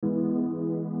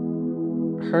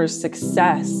her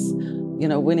success,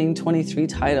 winning 23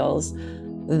 titles,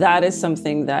 that is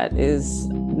something that is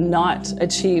not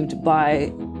achieved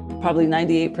by probably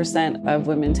 98% of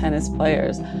women tennis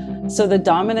players. So the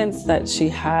dominance that she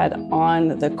had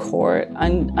on the court,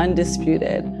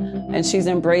 undisputed, and she's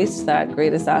embraced that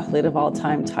greatest athlete of all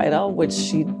time title, which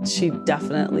she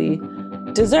definitely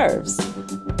deserves.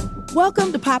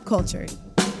 Welcome to Pop Culture.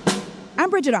 I'm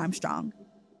Bridget Armstrong.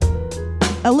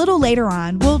 A little later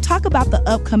on, we'll talk about the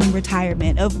upcoming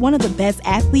retirement of one of the best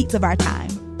athletes of our time,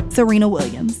 Serena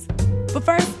Williams. But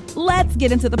first, let's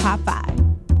get into the Pop 5.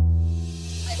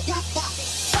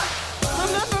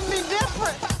 Remember me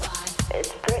different. It's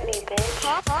Britney, bitch.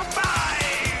 Pop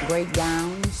 5. Great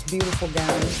gowns, beautiful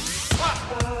gowns.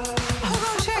 Hold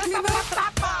on, check me, man.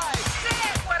 Pop 5.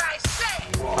 Say what I say.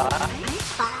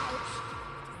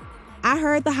 I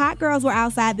heard the hot girls were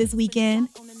outside this weekend.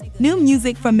 New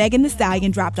music from Megan Thee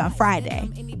Stallion dropped on Friday.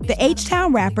 The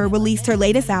H-Town rapper released her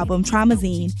latest album,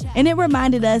 Traumazine, and it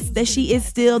reminded us that she is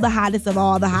still the hottest of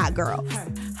all the hot girls.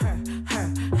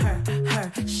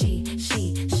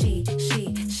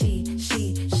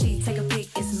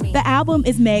 The album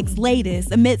is Meg's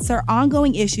latest amidst her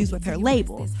ongoing issues with her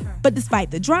label. But despite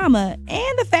the drama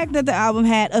and the fact that the album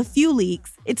had a few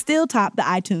leaks, it still topped the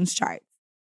iTunes charts.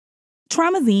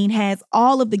 Traumazine has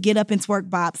all of the get up and twerk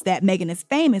bops that Megan is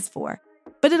famous for,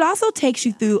 but it also takes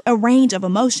you through a range of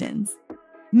emotions.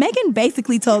 Megan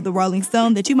basically told the Rolling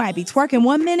Stone that you might be twerking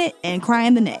 1 minute and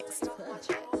crying the next.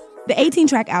 The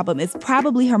 18-track album is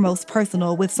probably her most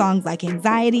personal, with songs like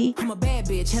Anxiety. I'm a bad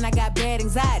bitch and I got bad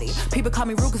anxiety. People call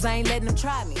me rude cause I ain't letting them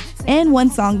try me. And one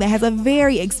song that has a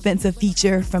very expensive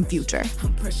feature from Future.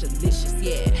 I'm pressurelicious,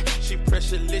 yeah. She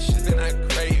pressurelicious and I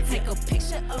crave. Take a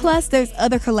picture of Plus, there's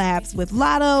other collabs with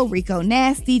Lotto, Rico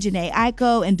Nasty, Jhené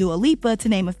Aiko, and Dua Lipa, to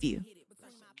name a few.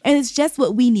 And it's just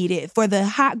what we needed for the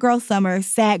hot girl summer,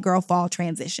 sad girl fall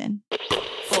transition.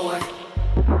 4.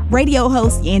 Radio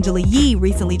host Angela Yee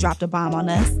recently dropped a bomb on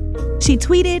us. She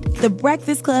tweeted, "The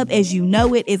Breakfast Club as you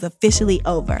know it is officially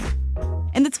over."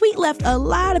 And the tweet left a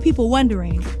lot of people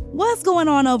wondering, what's going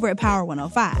on over at Power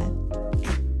 105?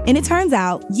 And it turns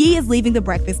out Yee is leaving The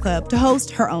Breakfast Club to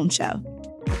host her own show.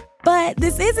 But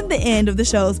this isn't the end of the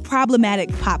show's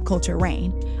problematic pop culture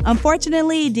reign.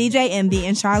 Unfortunately, DJ Envy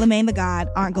and Charlamagne tha God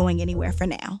aren't going anywhere for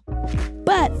now.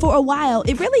 But for a while,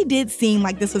 it really did seem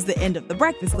like this was the end of The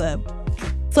Breakfast Club.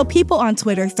 So people on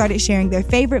Twitter started sharing their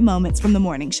favorite moments from the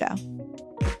morning show.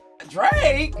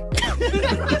 Drake?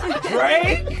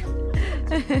 Drake?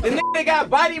 The nigga got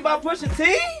bodied by Pusha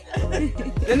T?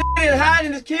 The nigga is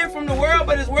hiding his kid from the world,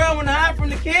 but his world wanna hide from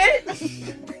the kid?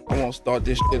 I want to start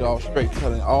this shit off straight,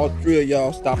 telling all 3 of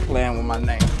y'all stop playing with my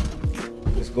name.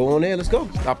 Let's go on there, let's go.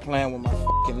 Stop playing with my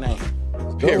fucking name.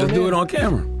 Let's do it on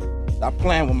camera. Stop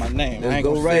playing with my name. Let's I ain't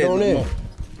go gonna right say on it in. no more.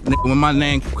 Nigga, when my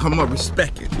name come up,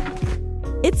 respect it.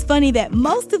 It's funny that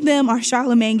most of them are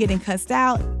Charlamagne getting cussed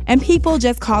out and people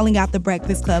just calling out the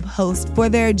Breakfast Club host for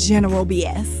their general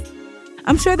BS.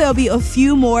 I'm sure there'll be a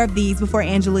few more of these before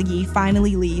Angela Yee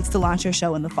finally leaves to launch her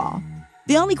show in the fall.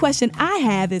 The only question I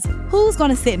have is who's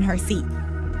gonna sit in her seat?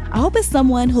 I hope it's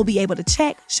someone who'll be able to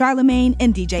check Charlamagne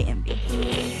and DJ Envy.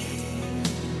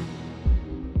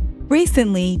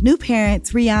 Recently, new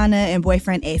parents Rihanna and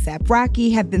boyfriend A$AP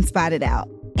Rocky have been spotted out.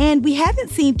 And we haven't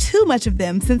seen too much of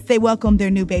them since they welcomed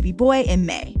their new baby boy in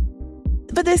May.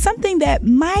 But there's something that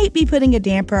might be putting a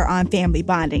damper on family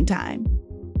bonding time.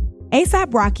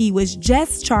 A$AP Rocky was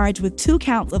just charged with 2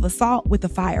 counts of assault with a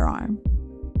firearm.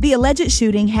 The alleged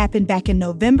shooting happened back in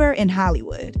November in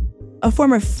Hollywood. A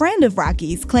former friend of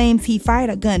Rocky's claims he fired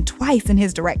a gun twice in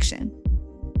his direction.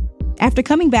 After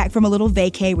coming back from a little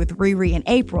vacay with Riri in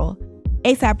April,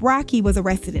 A$AP Rocky was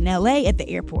arrested in LA at the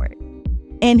airport.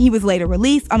 And he was later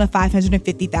released on a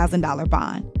 $550,000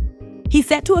 bond. He's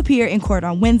set to appear in court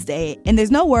on Wednesday, and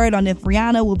there's no word on if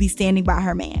Rihanna will be standing by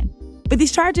her man. But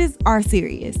these charges are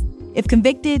serious. If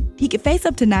convicted, he could face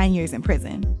up to 9 years in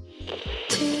prison.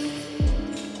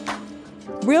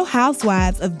 Real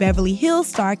Housewives of Beverly Hills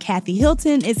star Kathy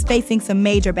Hilton is facing some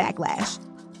major backlash.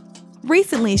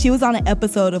 Recently, she was on an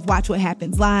episode of Watch What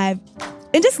Happens Live,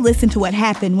 and just listen to what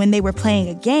happened when they were playing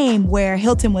a game where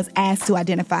Hilton was asked to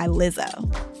identify Lizzo.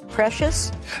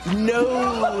 Precious?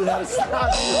 No, that's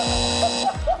not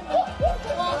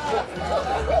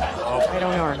I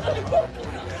don't know her.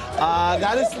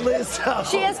 that is Lizzo.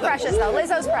 She is precious, though.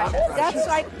 Lizzo's precious. That's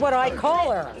like what I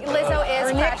call her. Lizzo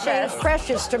is Her precious. nickname's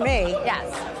Precious to me.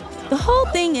 Yes. The whole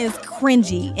thing is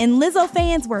cringy, and Lizzo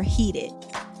fans were heated.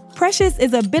 Precious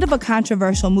is a bit of a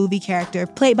controversial movie character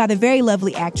played by the very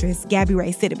lovely actress Gabby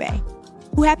Ray Sidibe,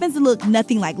 who happens to look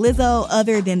nothing like Lizzo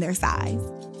other than their size.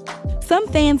 Some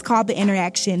fans called the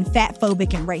interaction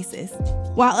fatphobic and racist,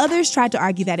 while others tried to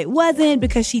argue that it wasn't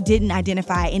because she didn't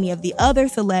identify any of the other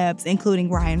celebs, including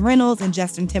Ryan Reynolds and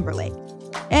Justin Timberlake,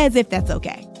 as if that's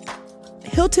okay.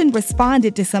 Hilton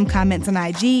responded to some comments on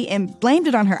IG and blamed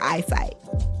it on her eyesight.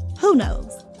 Who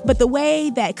knows? But the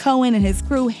way that Cohen and his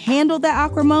crew handled that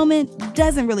awkward moment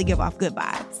doesn't really give off good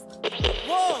vibes.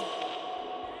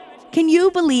 Can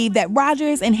you believe that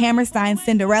Rodgers and Hammerstein's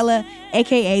Cinderella,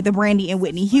 aka the Brandy and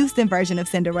Whitney Houston version of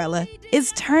Cinderella,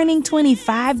 is turning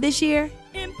 25 this year?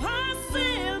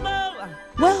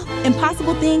 Well,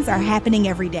 impossible things are happening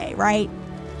every day, right?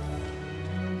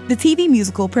 The TV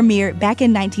musical premiered back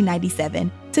in 1997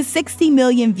 to 60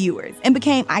 million viewers and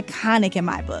became iconic in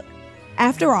my book.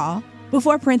 After all,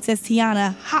 before Princess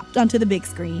Tiana hopped onto the big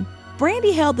screen,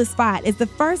 Brandy held the spot as the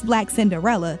first Black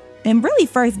Cinderella and really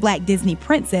first Black Disney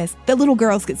princess that little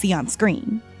girls could see on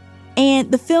screen.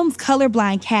 And the film's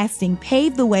colorblind casting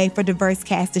paved the way for diverse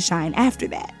cast to shine after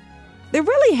that. There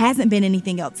really hasn't been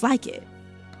anything else like it.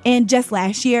 And just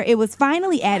last year, it was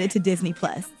finally added to Disney+,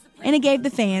 and it gave the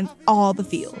fans all the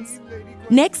feels.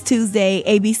 Next Tuesday,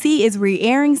 ABC is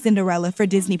re-airing Cinderella for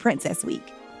Disney Princess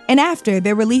Week. And after,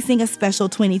 they're releasing a special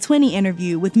 2020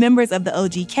 interview with members of the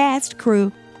OG cast,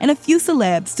 crew, and a few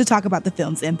celebs to talk about the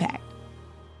film's impact.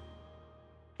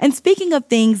 And speaking of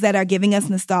things that are giving us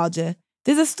nostalgia,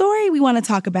 there's a story we want to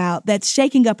talk about that's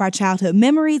shaking up our childhood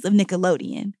memories of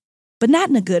Nickelodeon, but not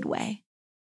in a good way.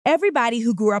 Everybody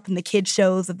who grew up in the kids'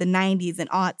 shows of the 90s and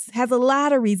aughts has a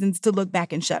lot of reasons to look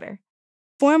back and shudder.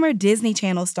 Former Disney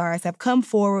Channel stars have come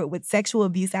forward with sexual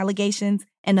abuse allegations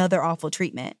and other awful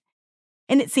treatment.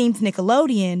 And it seems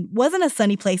Nickelodeon wasn't a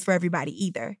sunny place for everybody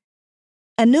either.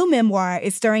 A new memoir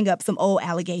is stirring up some old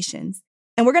allegations,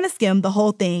 and we're going to skim the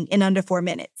whole thing in under 4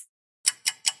 minutes.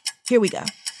 Here we go.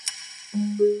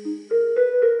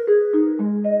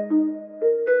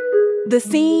 The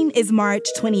scene is March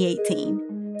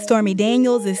 2018. Stormy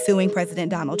Daniels is suing President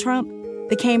Donald Trump.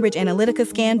 The Cambridge Analytica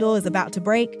scandal is about to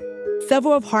break.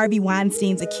 Several of Harvey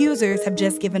Weinstein's accusers have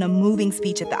just given a moving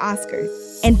speech at the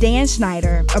Oscars. And Dan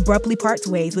Schneider abruptly parts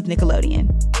ways with Nickelodeon.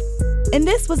 And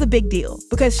this was a big deal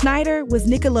because Schneider was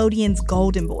Nickelodeon's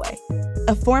golden boy.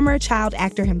 A former child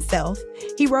actor himself,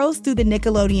 he rose through the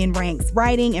Nickelodeon ranks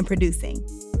writing and producing.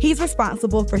 He's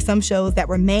responsible for some shows that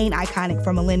remain iconic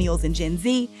for millennials and Gen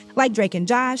Z, like Drake and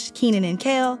Josh, Kenan and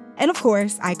Kel, and of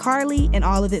course, iCarly and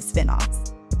all of its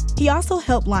spinoffs. He also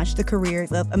helped launch the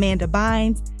careers of Amanda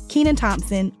Bynes, Kenan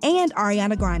Thompson, and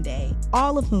Ariana Grande,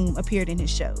 all of whom appeared in his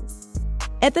shows.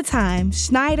 At the time,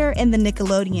 Schneider and the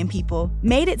Nickelodeon people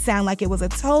made it sound like it was a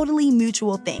totally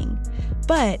mutual thing.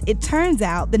 But it turns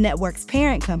out the network's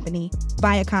parent company,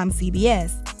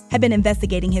 Viacom-CBS, had been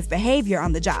investigating his behavior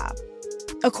on the job.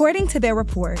 According to their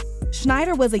report,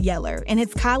 Schneider was a yeller and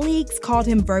his colleagues called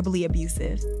him verbally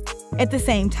abusive. At the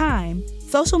same time,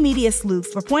 social media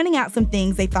sleuths were pointing out some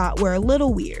things they thought were a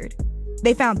little weird.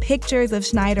 They found pictures of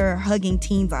Schneider hugging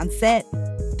teens on set.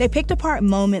 They picked apart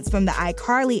moments from the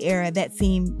iCarly era that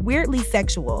seemed weirdly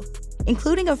sexual,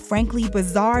 including a frankly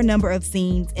bizarre number of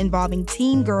scenes involving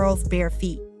teen girls' bare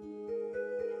feet.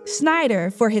 Schneider,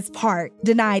 for his part,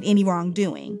 denied any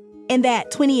wrongdoing, and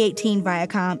that 2018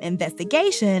 Viacom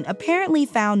investigation apparently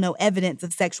found no evidence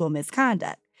of sexual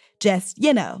misconduct, just,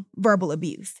 verbal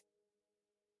abuse.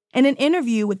 In an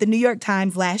interview with the New York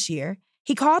Times last year,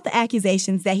 he called the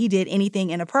accusations that he did anything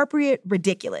inappropriate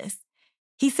ridiculous.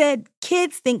 He said,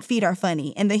 kids think feet are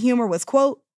funny, and the humor was,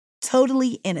 quote,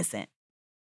 totally innocent.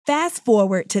 Fast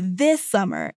forward to this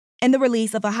summer and the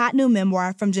release of a hot new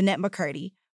memoir from Jennette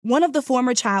McCurdy, one of the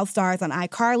former child stars on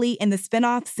iCarly and the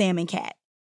spinoff Sam and Cat.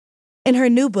 In her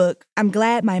new book, I'm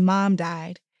Glad My Mom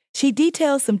Died, she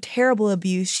details some terrible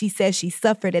abuse she says she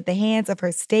suffered at the hands of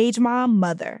her stage mom,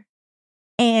 Mother.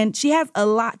 And she has a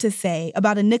lot to say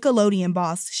about a Nickelodeon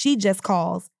boss she just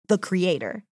calls the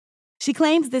creator. She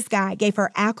claims this guy gave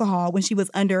her alcohol when she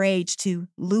was underage to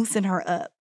loosen her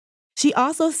up. She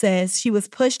also says she was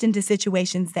pushed into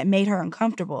situations that made her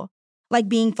uncomfortable, like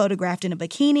being photographed in a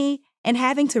bikini and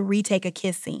having to retake a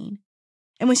kiss scene.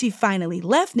 And when she finally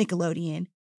left Nickelodeon,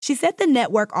 she said the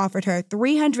network offered her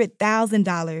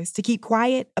 $300,000 to keep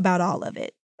quiet about all of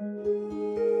it.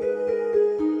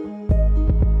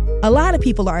 A lot of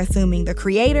people are assuming the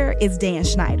creator is Dan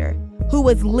Schneider, who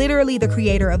was literally the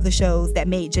creator of the shows that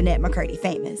made Jennette McCurdy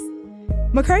famous.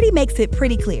 McCurdy makes it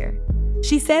pretty clear.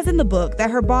 She says in the book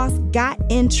that her boss got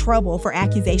in trouble for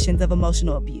accusations of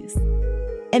emotional abuse.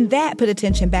 And that put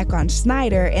attention back on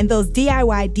Schneider and those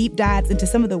DIY deep dives into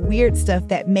some of the weird stuff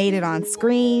that made it on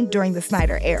screen during the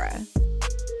Schneider era.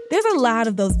 There's a lot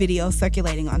of those videos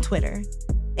circulating on Twitter.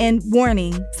 And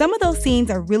warning, some of those scenes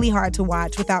are really hard to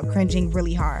watch without cringing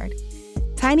really hard.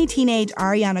 Tiny teenage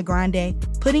Ariana Grande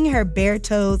putting her bare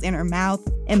toes in her mouth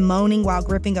and moaning while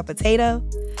gripping a potato.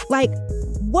 Like,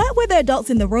 what were the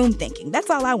adults in the room thinking? That's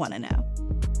all I want to know.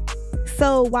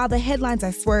 So while the headlines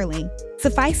are swirling,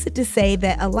 suffice it to say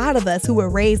that a lot of us who were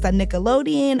raised on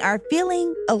Nickelodeon are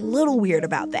feeling a little weird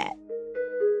about that.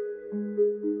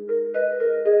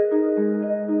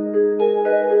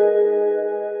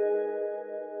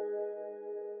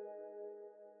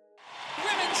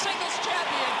 Women's singles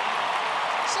champion,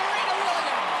 Serena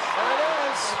Williams. There it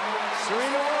is.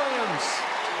 Serena Williams,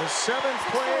 the 7th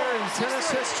player in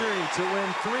tennis history to win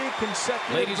 3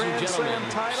 consecutive Grand Slam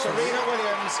titles. Serena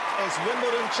Williams is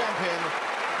Wimbledon champion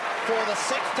for the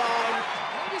 6th time.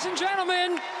 Ladies and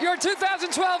gentlemen, your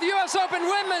 2012 U.S. Open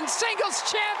Women's Singles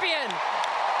Champion,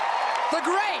 the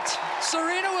great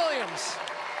Serena Williams.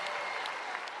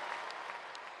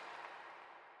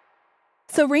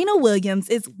 Serena Williams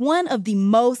is one of the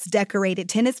most decorated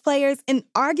tennis players and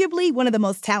arguably one of the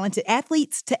most talented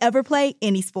athletes to ever play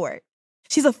any sport.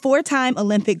 She's a 4-time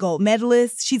Olympic gold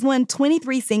medalist. She's won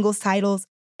 23 singles titles.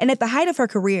 And at the height of her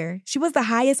career, she was the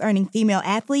highest earning female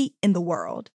athlete in the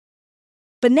world.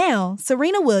 But now,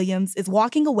 Serena Williams is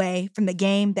walking away from the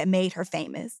game that made her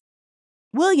famous.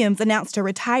 Williams announced her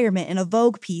retirement in a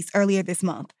Vogue piece earlier this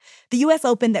month. The U.S.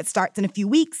 Open that starts in a few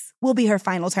weeks will be her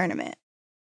final tournament.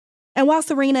 And while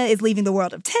Serena is leaving the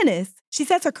world of tennis, she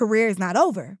says her career is not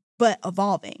over, but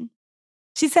evolving.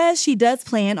 She says she does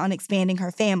plan on expanding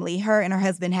her family. Her and her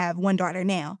husband have 1 daughter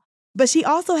now. But she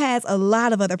also has a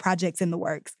lot of other projects in the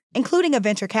works, including a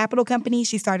venture capital company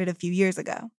she started a few years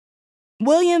ago.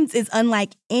 Williams is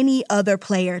unlike any other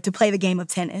player to play the game of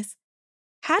tennis.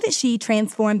 How did she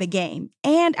transform the game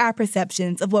and our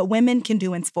perceptions of what women can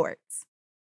do in sports?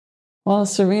 Well,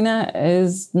 Serena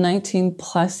is 19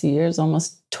 plus years,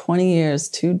 almost 20 years,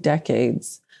 2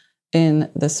 decades in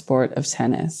the sport of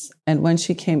tennis. And when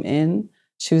she came in,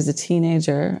 she was a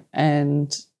teenager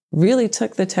and really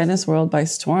took the tennis world by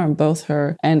storm, both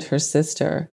her and her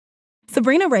sister.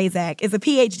 Sabrina Razak is a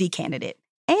PhD candidate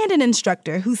and an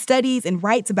instructor who studies and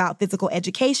writes about physical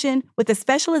education with a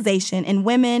specialization in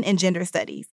women and gender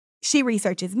studies. She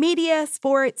researches media,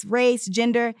 sports, race,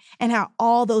 gender, and how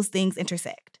all those things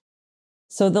intersect.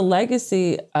 So the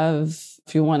legacy of,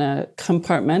 if you want to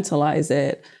compartmentalize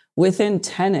it, within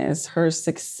tennis, her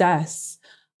success,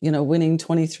 winning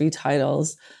 23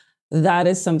 titles, that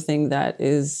is something that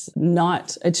is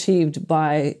not achieved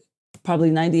by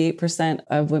probably 98%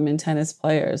 of women tennis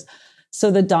players. So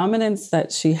the dominance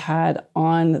that she had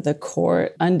on the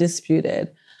court,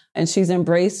 undisputed. And she's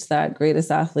embraced that greatest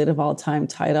athlete of all time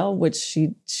title, which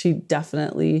she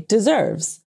definitely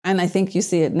deserves. And I think you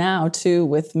see it now, too,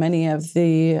 with many of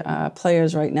the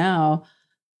players right now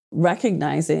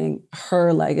recognizing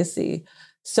her legacy.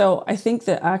 So I think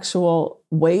the actual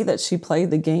way that she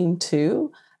played the game,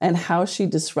 too, and how she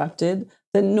disrupted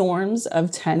the norms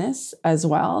of tennis as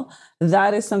well,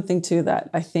 that is something, too,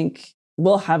 that I think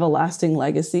will have a lasting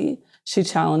legacy. She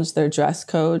challenged their dress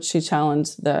code. She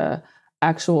challenged the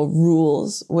actual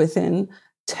rules within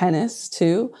tennis,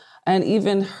 too. And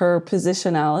even her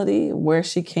positionality, where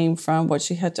she came from, what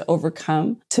she had to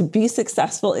overcome to be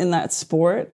successful in that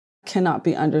sport cannot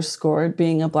be underscored,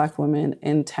 being a Black woman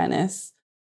in tennis.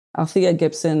 Althea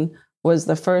Gibson was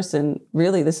the first, and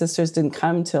really the sisters didn't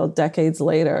come till decades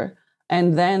later.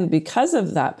 And then because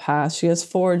of that path, she has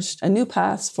forged a new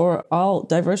path for all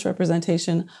diverse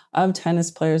representation of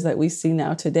tennis players that we see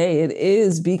now today. It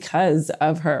is because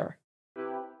of her.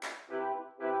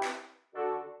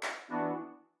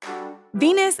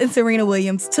 Venus and Serena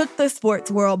Williams took the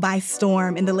sports world by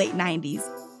storm in the late 90s.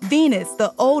 Venus,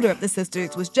 the older of the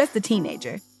sisters, was just a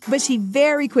teenager, but she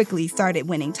very quickly started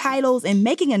winning titles and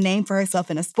making a name for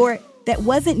herself in a sport that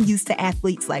wasn't used to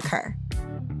athletes like her.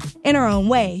 In her own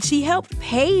way, she helped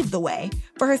pave the way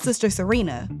for her sister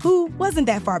Serena, who wasn't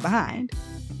that far behind.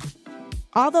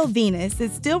 Although Venus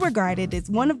is still regarded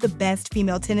as one of the best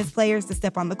female tennis players to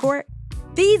step on the court,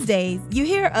 these days you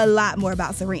hear a lot more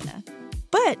about Serena.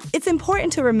 But it's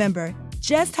important to remember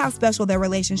just how special their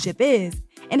relationship is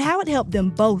and how it helped them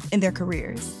both in their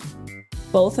careers.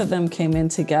 Both of them came in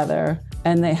together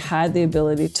and they had the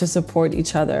ability to support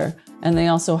each other. And they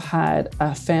also had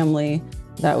a family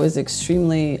that was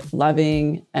extremely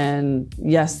loving. And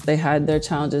yes, they had their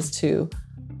challenges too.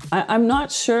 I'm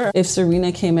not sure if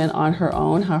Serena came in on her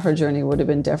own, how her journey would have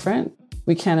been different.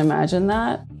 We can't imagine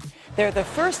that. They're the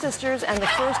first sisters and the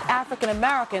first African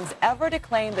Americans ever to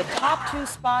claim the top 2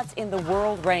 spots in the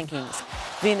world rankings.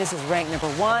 Venus is ranked number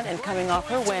 1, and coming off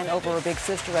her win over her big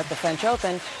sister at the French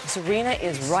Open, Serena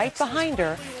is right behind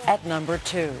her at number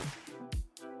 2.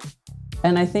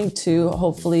 And I think, too,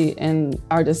 hopefully in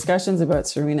our discussions about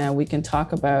Serena, we can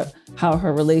talk about how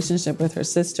her relationship with her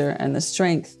sister and the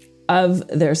strength of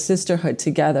their sisterhood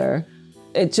together,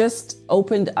 it just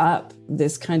opened up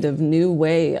this kind of new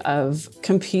way of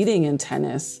competing in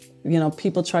tennis. You know,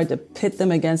 people tried to pit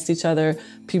them against each other.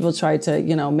 People tried to,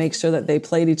 make sure that they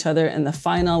played each other in the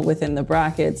final within the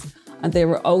brackets. And they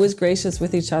were always gracious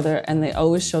with each other, and they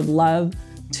always showed love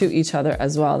to each other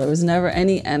as well. There was never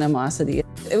any animosity.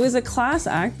 It was a class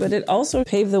act, but it also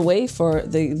paved the way for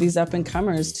these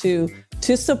up-and-comers to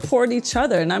support each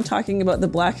other. And I'm talking about the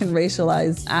Black and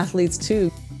racialized athletes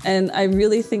too. And I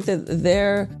really think that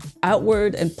their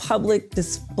outward and public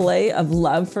display of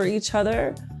love for each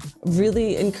other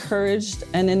really encouraged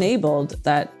and enabled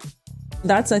that.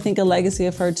 That's, I think, a legacy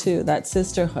of her too, that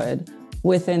sisterhood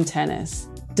within tennis,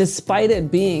 despite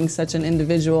it being such an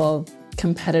individual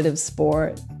competitive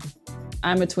sport.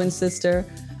 I'm a twin sister,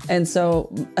 and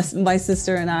so my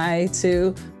sister and I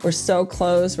too, we're so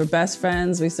close, we're best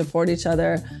friends, we support each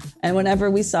other. And whenever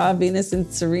we saw Venus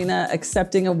and Serena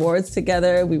accepting awards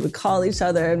together, we would call each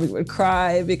other and we would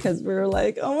cry because we were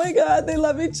like, oh my God, they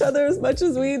love each other as much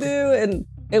as we do. And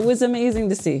it was amazing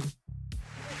to see.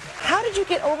 How did you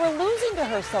get over losing to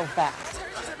her so fast?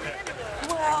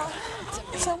 Well,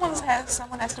 someone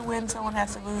has to win, someone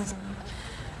has to lose. And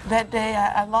that day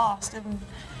I lost. And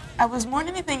I was more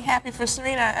than anything happy for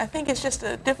Serena. I think it's just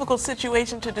a difficult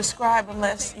situation to describe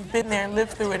unless you've been there and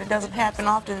lived through it. It doesn't happen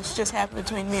often. It's just happened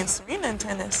between me and Serena in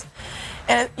tennis.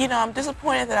 And, I'm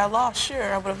disappointed that I lost, sure.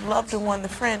 I would have loved to have won the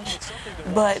French.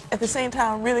 But at the same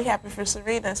time, I'm really happy for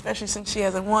Serena, especially since she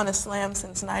hasn't won a slam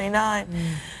since '99.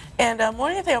 And more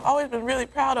than anything, I've always been really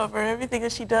proud of her, everything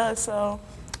that she does. So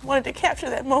I wanted to capture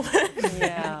that moment.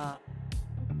 Yeah.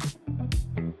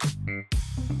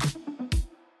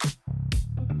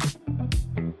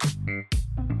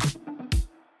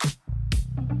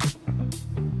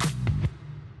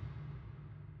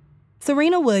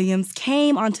 Serena Williams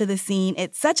came onto the scene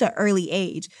at such an early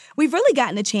age. We've really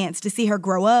gotten a chance to see her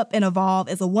grow up and evolve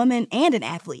as a woman and an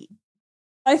athlete.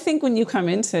 I think when you come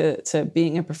into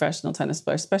being a professional tennis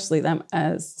player, especially them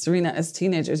as Serena as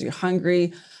teenagers, you're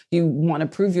hungry, you want to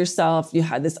prove yourself, you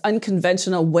had this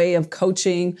unconventional way of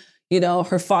coaching.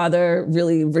 Her father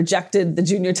really rejected the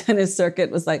junior tennis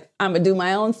circuit, was like, I'm gonna do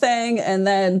my own thing, and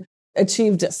then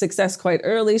achieved success quite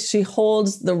early. She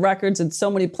holds the records in so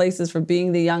many places for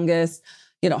being the youngest,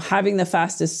 having the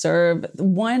fastest serve.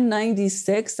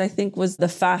 196, I think, was the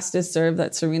fastest serve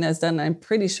that Serena has done. I'm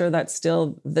pretty sure that's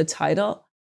still the title.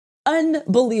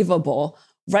 Unbelievable,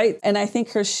 right? And I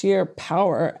think her sheer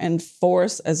power and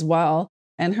force as well,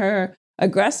 and her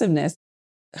aggressiveness.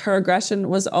 Her aggression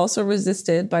was also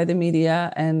resisted by the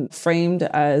media and framed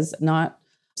as not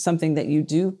something that you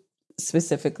do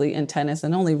specifically in tennis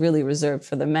and only really reserved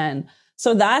for the men.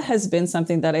 So that has been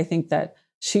something that I think that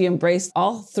she embraced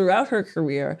all throughout her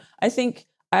career. I think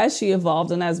as she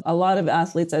evolved, and as a lot of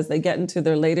athletes, as they get into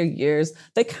their later years,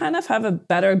 they kind of have a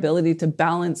better ability to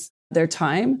balance their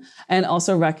time and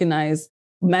also recognize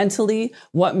mentally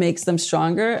what makes them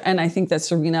stronger. And I think that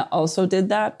Serena also did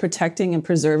that, protecting and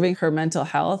preserving her mental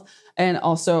health, and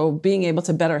also being able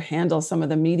to better handle some of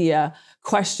the media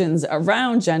questions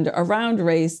around gender, around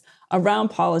race, around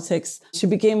politics. She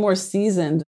became more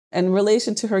seasoned. In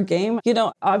relation to her game,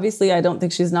 obviously I don't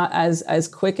think she's not as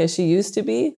quick as she used to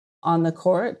be on the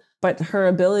court, but her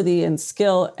ability and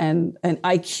skill and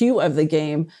IQ of the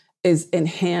game is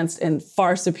enhanced and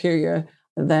far superior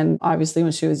than obviously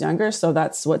when she was younger. So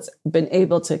that's what's been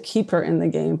able to keep her in the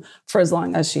game for as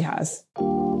long as she has.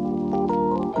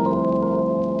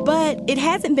 But it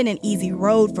hasn't been an easy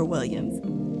road for Williams.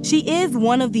 She is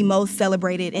one of the most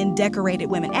celebrated and decorated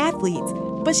women athletes,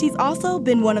 but she's also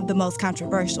been one of the most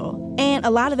controversial. And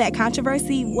a lot of that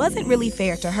controversy wasn't really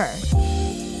fair to her.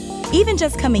 Even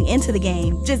just coming into the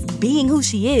game, just being who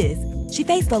she is, she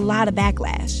faced a lot of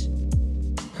backlash.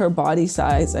 Her body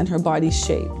size and her body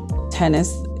shape.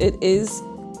 Tennis, it is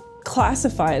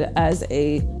classified as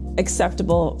a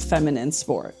acceptable feminine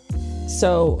sport.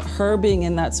 So her being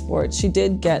in that sport, she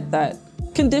did get that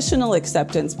conditional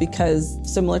acceptance because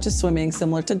similar to swimming,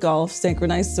 similar to golf,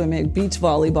 synchronized swimming, beach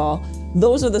volleyball,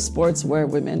 those are the sports where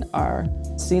women are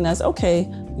seen as, okay,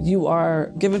 you are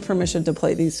given permission to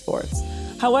play these sports.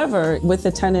 However, with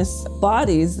the tennis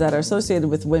bodies that are associated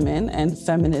with women and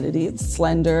femininity, it's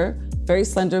slender, very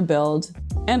slender build,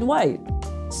 and white.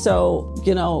 So,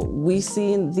 we've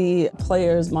seen the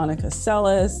players, Monica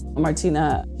Seles,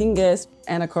 Martina Hingis,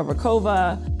 Anna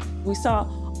Kournikova. We saw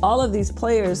all of these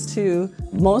players too,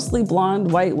 mostly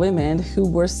blonde white women who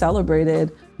were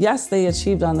celebrated. Yes, they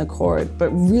achieved on the court, but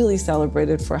really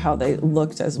celebrated for how they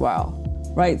looked as well,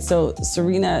 right? So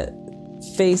Serena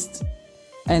faced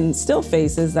and still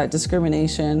faces that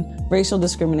discrimination, racial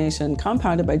discrimination,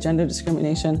 compounded by gender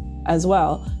discrimination as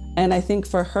well. And I think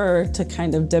for her to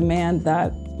kind of demand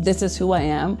that this is who I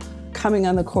am, coming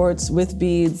on the courts with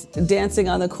beads, dancing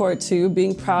on the court too,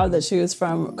 being proud that she was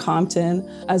from Compton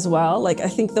as well. Like, I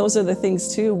think those are the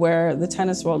things too where the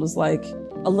tennis world was like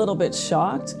a little bit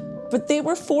shocked, but they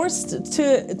were forced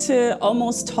to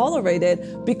almost tolerate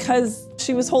it because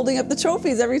she was holding up the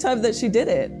trophies every time that she did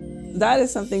it. That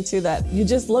is something too that you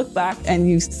just look back and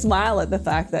you smile at the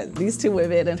fact that these two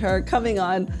women and her coming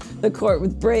on the court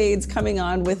with braids, coming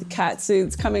on with cat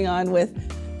suits, coming on with,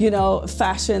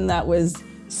 fashion that was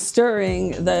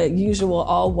stirring the usual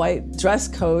all-white dress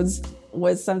codes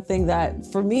was something that,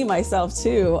 for me, myself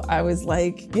too, I was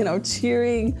like,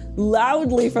 cheering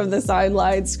loudly from the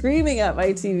sidelines, screaming at my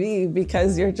TV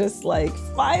because you're just like,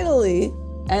 finally.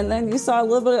 And then you saw a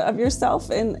little bit of yourself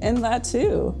in that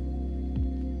too.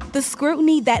 The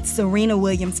scrutiny that Serena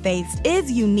Williams faced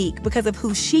is unique because of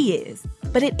who she is,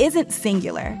 but it isn't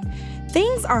singular.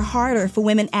 Things are harder for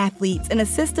women athletes in a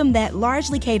system that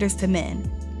largely caters to men.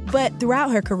 But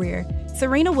throughout her career,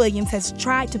 Serena Williams has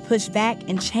tried to push back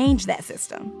and change that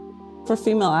system. For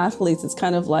female athletes, it's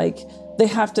kind of like they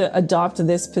have to adopt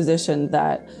this position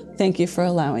that, thank you for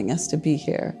allowing us to be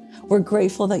here. We're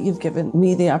grateful that you've given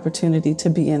me the opportunity to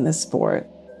be in this sport.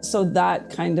 So that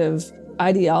kind of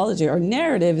ideology or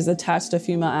narrative is attached to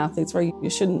female athletes where you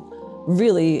shouldn't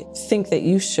really think that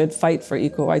you should fight for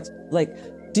equal rights.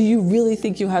 Like, do you really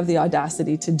think you have the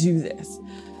audacity to do this?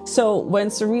 So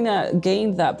when Serena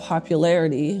gained that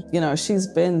popularity, she's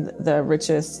been the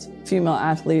richest female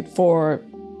athlete for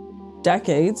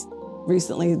decades.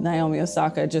 Recently, Naomi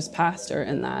Osaka just passed her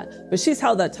in that, but she's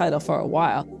held that title for a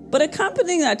while. But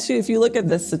accompanying that too, if you look at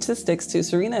the statistics too,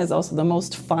 Serena is also the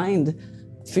most fined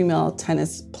female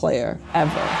tennis player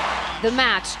ever. The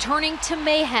match turning to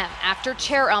mayhem after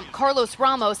chair ump Carlos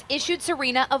Ramos issued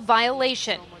Serena a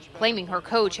violation, claiming her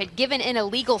coach had given an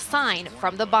illegal sign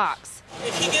from the box.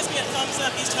 If he gives me a thumbs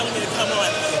up, he's telling me to come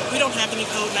on. We don't have any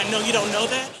code, and I know you don't know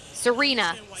that.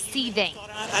 Serena seething.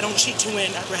 I don't cheat to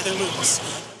win, I'd rather lose.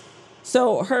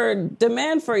 So her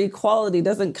demand for equality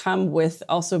doesn't come with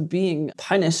also being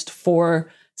punished for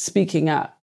speaking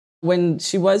up. When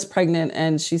she was pregnant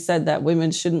and she said that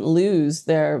women shouldn't lose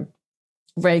their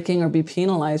ranking or be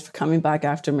penalized for coming back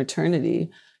after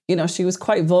maternity, she was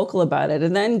quite vocal about it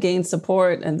and then gained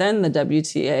support. And then the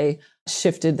WTA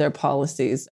shifted their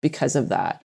policies because of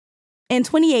that. In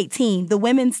 2018, the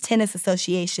Women's Tennis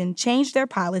Association changed their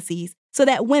policies so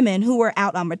that women who were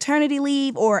out on maternity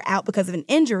leave or out because of an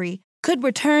injury could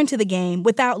return to the game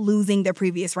without losing their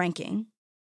previous ranking.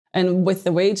 And with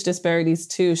the wage disparities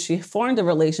too, she formed a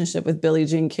relationship with Billie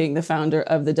Jean King, the founder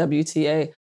of the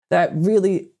WTA, that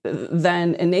really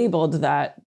then enabled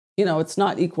that, it's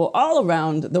not equal all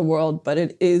around the world, but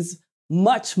it is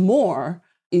much more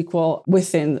equal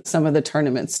within some of the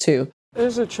tournaments too.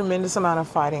 There's a tremendous amount of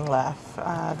fighting left.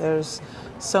 There's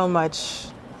so much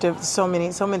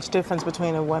difference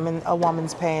between a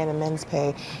woman's pay and a men's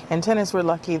pay. In tennis, we're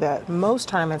lucky that most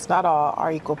tournaments, not all,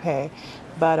 are equal pay,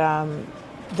 but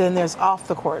then there's off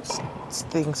the courts,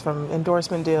 things from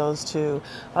endorsement deals to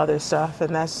other stuff,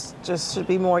 and that's just should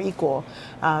be more equal.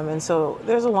 And so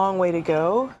there's a long way to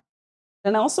go.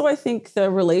 And also, I think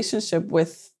the relationship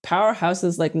with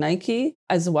powerhouses like Nike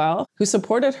as well, who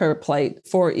supported her plight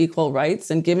for equal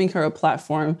rights and giving her a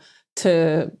platform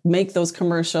to make those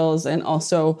commercials and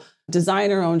also design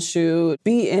her own shoe,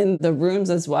 be in the rooms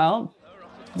as well,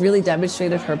 really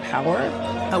demonstrated her power.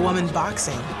 A woman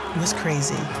boxing was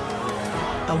crazy.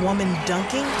 A woman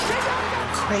dunking?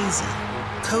 Crazy.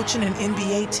 Coaching an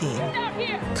NBA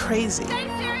team? Crazy.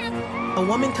 A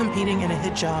woman competing in a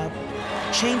hijab,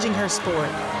 changing her sport,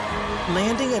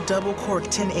 landing a double cork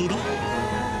 1080,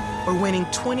 or winning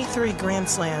 23 Grand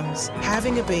Slams,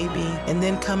 having a baby, and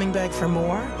then coming back for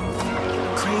more?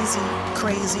 Crazy,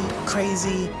 crazy,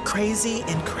 crazy, crazy,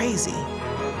 and crazy.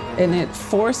 And it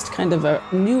forced kind of a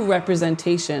new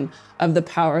representation of the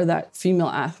power that female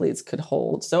athletes could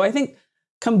hold. So I think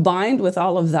combined with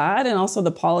all of that and also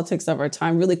the politics of our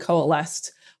time really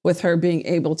coalesced with her being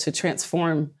able to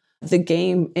transform the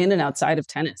game in and outside of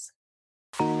tennis.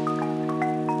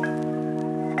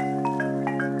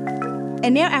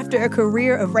 And now, after a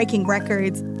career of breaking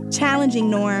records,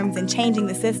 challenging norms, and changing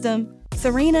the system,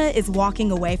 Serena is walking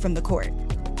away from the court.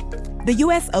 The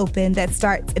U.S. Open that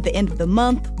starts at the end of the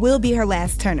month will be her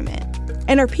last tournament.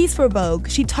 In her piece for Vogue,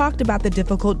 she talked about the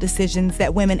difficult decisions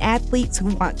that women athletes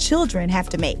who want children have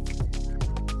to make.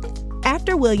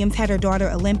 After Williams had her daughter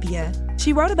Olympia,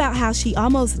 she wrote about how she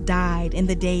almost died in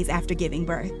the days after giving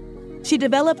birth. She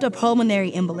developed a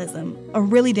pulmonary embolism, a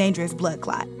really dangerous blood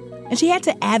clot, and she had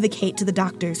to advocate to the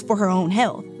doctors for her own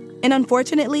health. And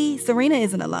unfortunately, Serena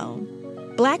isn't alone.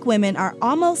 Black women are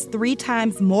almost 3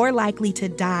 times more likely to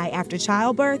die after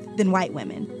childbirth than white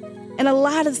women. And a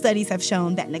lot of studies have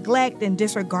shown that neglect and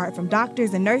disregard from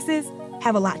doctors and nurses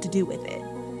have a lot to do with it.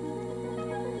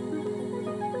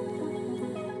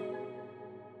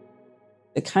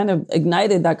 It kind of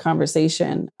ignited that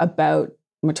conversation about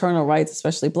maternal rights,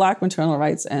 especially Black maternal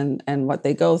rights and what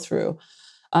they go through.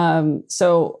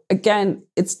 So again,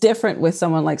 it's different with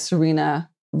someone like Serena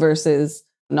versus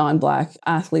non-Black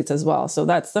athletes as well. So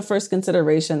that's the first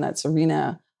consideration that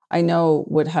Serena, I know,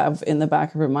 would have in the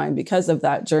back of her mind because of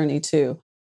that journey too.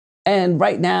 And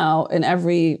right now, in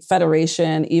every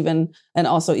federation, even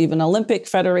Olympic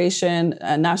Federation,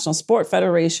 National Sport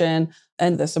Federation,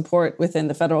 and the support within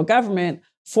the federal government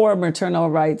for maternal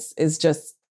rights is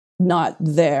just not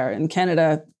there. In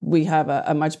Canada, we have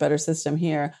a much better system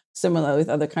here, similar with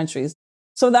other countries.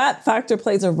 So that factor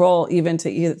plays a role even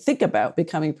to think about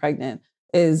becoming pregnant.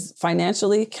 Is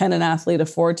financially, can an athlete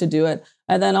afford to do it?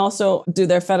 And then also, do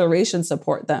their federation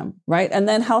support them, right? And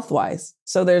then health-wise.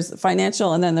 So there's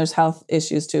financial and then there's health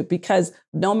issues too, because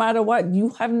no matter what,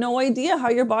 you have no idea how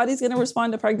your body's going to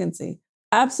respond to pregnancy.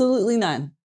 Absolutely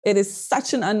none. It is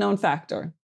such an unknown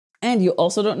factor. And you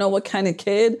also don't know what kind of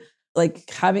kid, like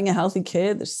having a healthy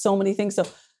kid, there's so many things. So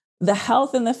the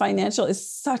health and the financial is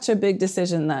such a big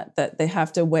decision that they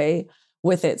have to weigh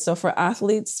with it. So for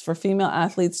athletes, for female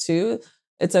athletes too,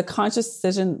 it's a conscious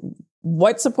decision.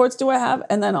 What supports do I have?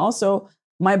 And then also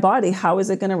my body, how is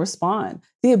it going to respond?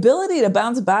 The ability to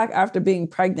bounce back after being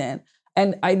pregnant.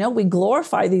 And I know we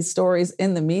glorify these stories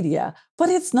in the media, but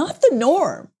it's not the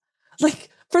norm. Like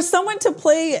for someone to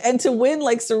play and to win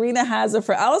like Serena has, or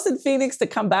for Allyson Felix to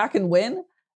come back and win,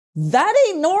 that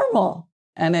ain't normal.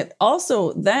 And it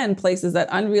also then places that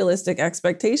unrealistic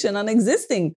expectation on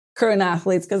existing current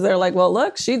athletes because they're like, well,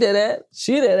 look, she did it.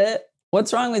 She did it.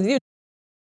 What's wrong with you?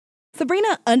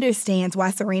 Sabrina understands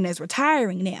why Serena is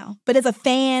retiring now, but as a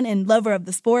fan and lover of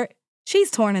the sport, she's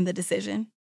torn in the decision.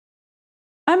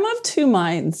 I'm of two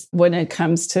minds when it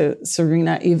comes to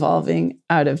Serena evolving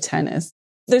out of tennis.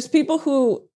 There's people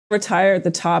who retire at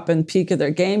the top and peak of their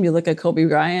game. You look at Kobe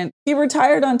Bryant, he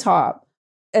retired on top.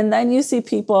 And then you see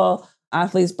people,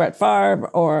 athletes, Brett Favre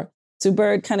or Sue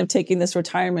Bird, kind of taking this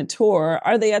retirement tour.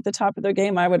 Are they at the top of their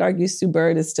game? I would argue Sue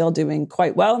Bird is still doing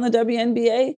quite well in the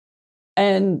WNBA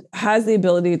and has the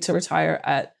ability to retire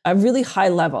at a really high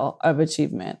level of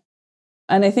achievement.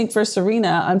 And I think for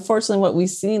Serena, unfortunately, what we've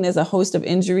seen is a host of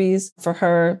injuries for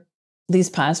her these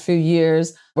past few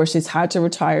years, where she's had to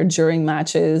retire during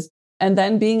matches and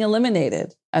then being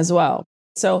eliminated as well.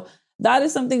 So that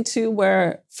is something too,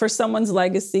 where for someone's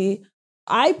legacy,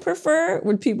 I prefer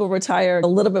when people retire a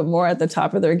little bit more at the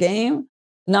top of their game,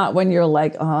 not when you're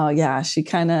like, oh yeah, she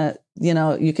kind of,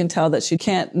 you can tell that she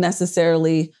can't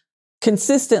necessarily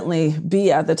consistently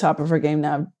be at the top of her game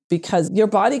now because your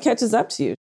body catches up to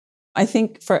you. I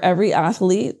think for every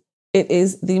athlete, it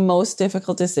is the most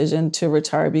difficult decision to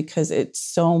retire because it's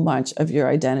so much of your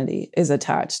identity is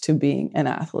attached to being an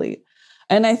athlete.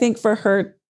 And I think for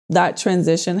her, that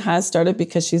transition has started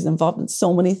because she's involved in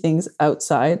so many things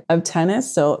outside of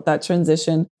tennis. So that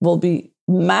transition will be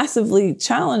massively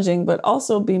challenging, but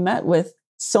also be met with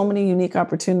so many unique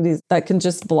opportunities that can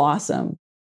just blossom.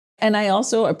 And I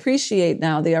also appreciate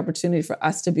now the opportunity for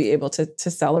us to be able to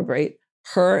celebrate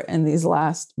her in these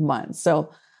last months.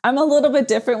 So I'm a little bit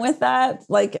different with that.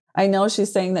 Like, I know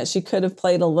she's saying that she could have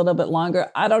played a little bit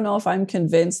longer. I don't know if I'm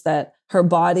convinced that her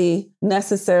body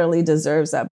necessarily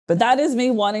deserves that. But that is me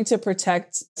wanting to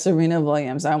protect Serena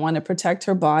Williams. I want to protect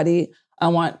her body. I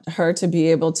want her to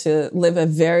be able to live a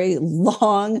very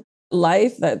long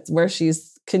life where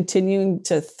she's continuing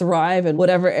to thrive in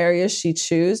whatever areas she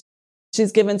chooses.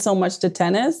 She's given so much to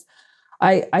tennis.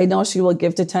 I know she will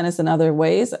give to tennis in other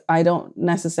ways. I don't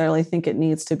necessarily think it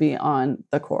needs to be on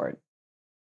the court.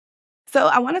 So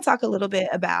I want to talk a little bit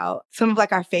about some of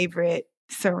our favorite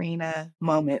Serena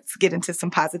moments, get into some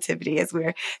positivity as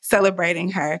we're celebrating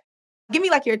her. Give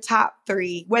me your top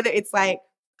 3, whether it's a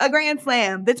Grand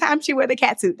Slam, the time she wore the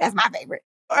catsuit, that's my favorite,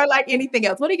 or anything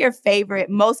else. What are your favorite,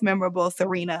 most memorable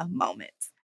Serena moments?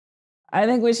 I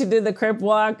think when she did the crip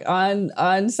walk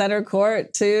on center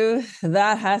court too,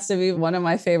 that has to be one of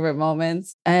my favorite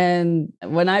moments. And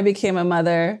when I became a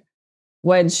mother,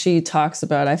 when she talks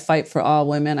about, I fight for all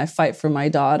women, I fight for my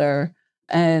daughter.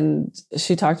 And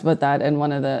she talked about that in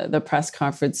one of the press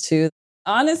conference too.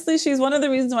 Honestly, she's one of the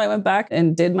reasons why I went back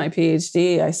and did my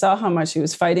PhD. I saw how much she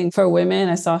was fighting for women.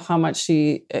 I saw how much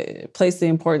she placed the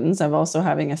importance of also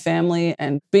having a family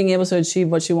and being able to achieve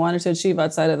what she wanted to achieve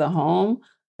outside of the home.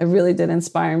 It really did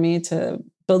inspire me to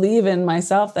believe in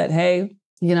myself that, hey,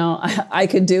 you know, I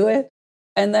could do it.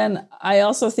 And then I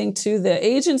also think too, the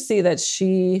agency that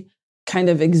she kind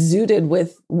of exuded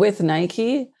with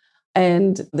Nike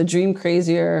and the Dream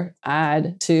Crazier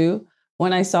ad too.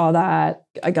 When I saw that,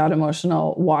 I got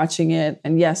emotional watching it.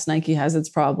 And yes, Nike has its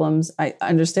problems,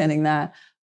 understanding that.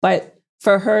 But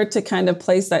for her to kind of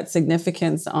place that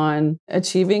significance on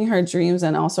achieving her dreams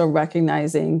and also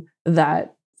recognizing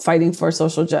that fighting for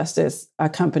social justice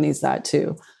accompanies that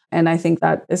too. And I think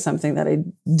that is something that I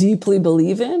deeply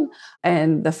believe in.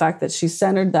 And the fact that she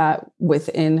centered that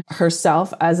within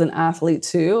herself as an athlete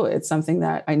too, it's something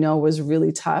that I know was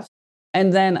really tough.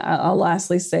 And then I'll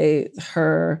lastly say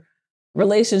her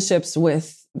relationships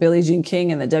with Billie Jean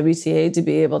King and the WTA to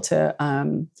be able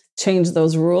to change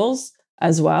those rules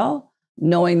as well.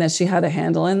 Knowing that she had a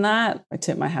handle in that, I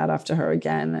tip my hat off to her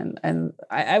again. And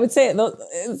I would say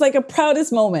it's like a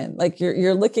proudest moment. Like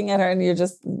you're looking at her and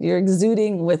you're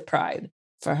exuding with pride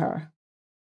for her.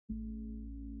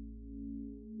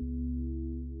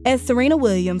 As Serena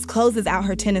Williams closes out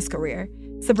her tennis career,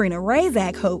 Sabrina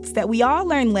Razak hopes that we all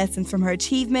learn lessons from her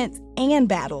achievements and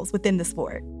battles within the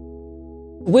sport.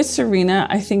 With Serena,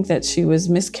 I think that she was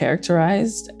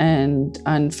mischaracterized and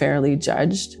unfairly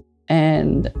judged.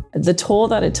 And the toll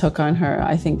that it took on her,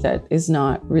 I think that is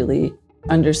not really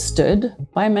understood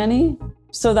by many.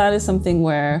 So that is something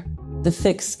where the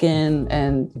thick skin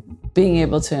and being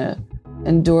able to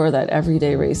endure that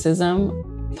everyday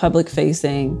racism, public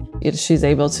facing, she's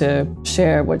able to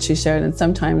share what she shared. And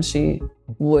sometimes she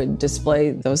would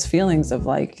display those feelings of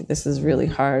like, this is really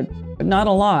hard, but not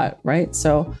a lot, right?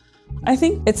 So I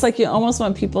think it's like you almost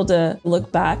want people to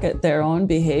look back at their own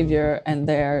behavior and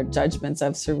their judgments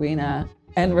of Serena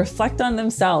and reflect on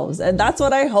themselves. And that's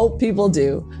what I hope people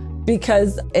do,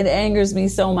 because it angers me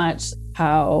so much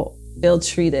how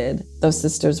ill-treated those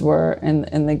sisters were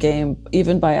in the game,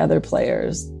 even by other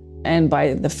players and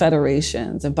by the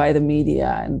federations and by the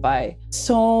media and by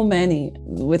so many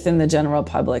within the general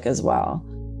public as well.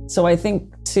 So I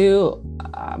think too,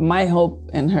 my hope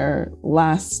in her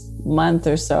last month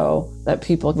or so that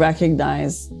people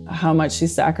recognize how much she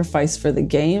sacrificed for the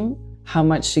game, how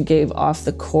much she gave off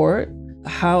the court,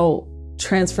 how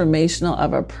transformational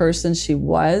of a person she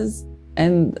was,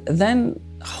 and then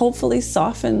hopefully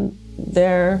soften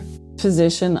their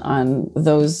position on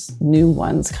those new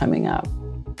ones coming up.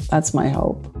 That's my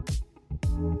hope.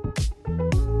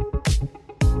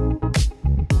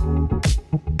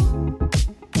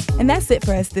 And that's it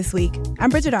for us this week.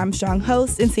 I'm Bridget Armstrong,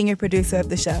 host and senior producer of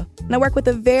the show. And I work with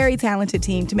a very talented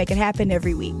team to make it happen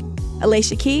every week.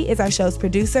 Alicia Key is our show's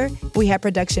producer. We had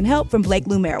production help from Blake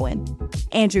Lou Merwin.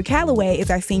 Andrew Calloway is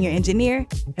our senior engineer.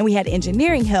 And we had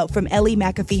engineering help from Ellie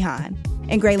McAfee-Hahn.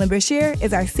 And Graylin Brashear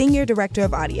is our senior director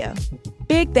of audio.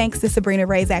 Big thanks to Sabrina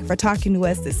Razak for talking to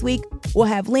us this week. We'll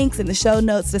have links in the show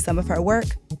notes to some of her work.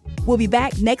 We'll be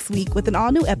back next week with an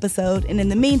all-new episode, and in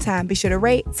the meantime, be sure to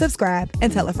rate, subscribe,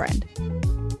 and tell a friend.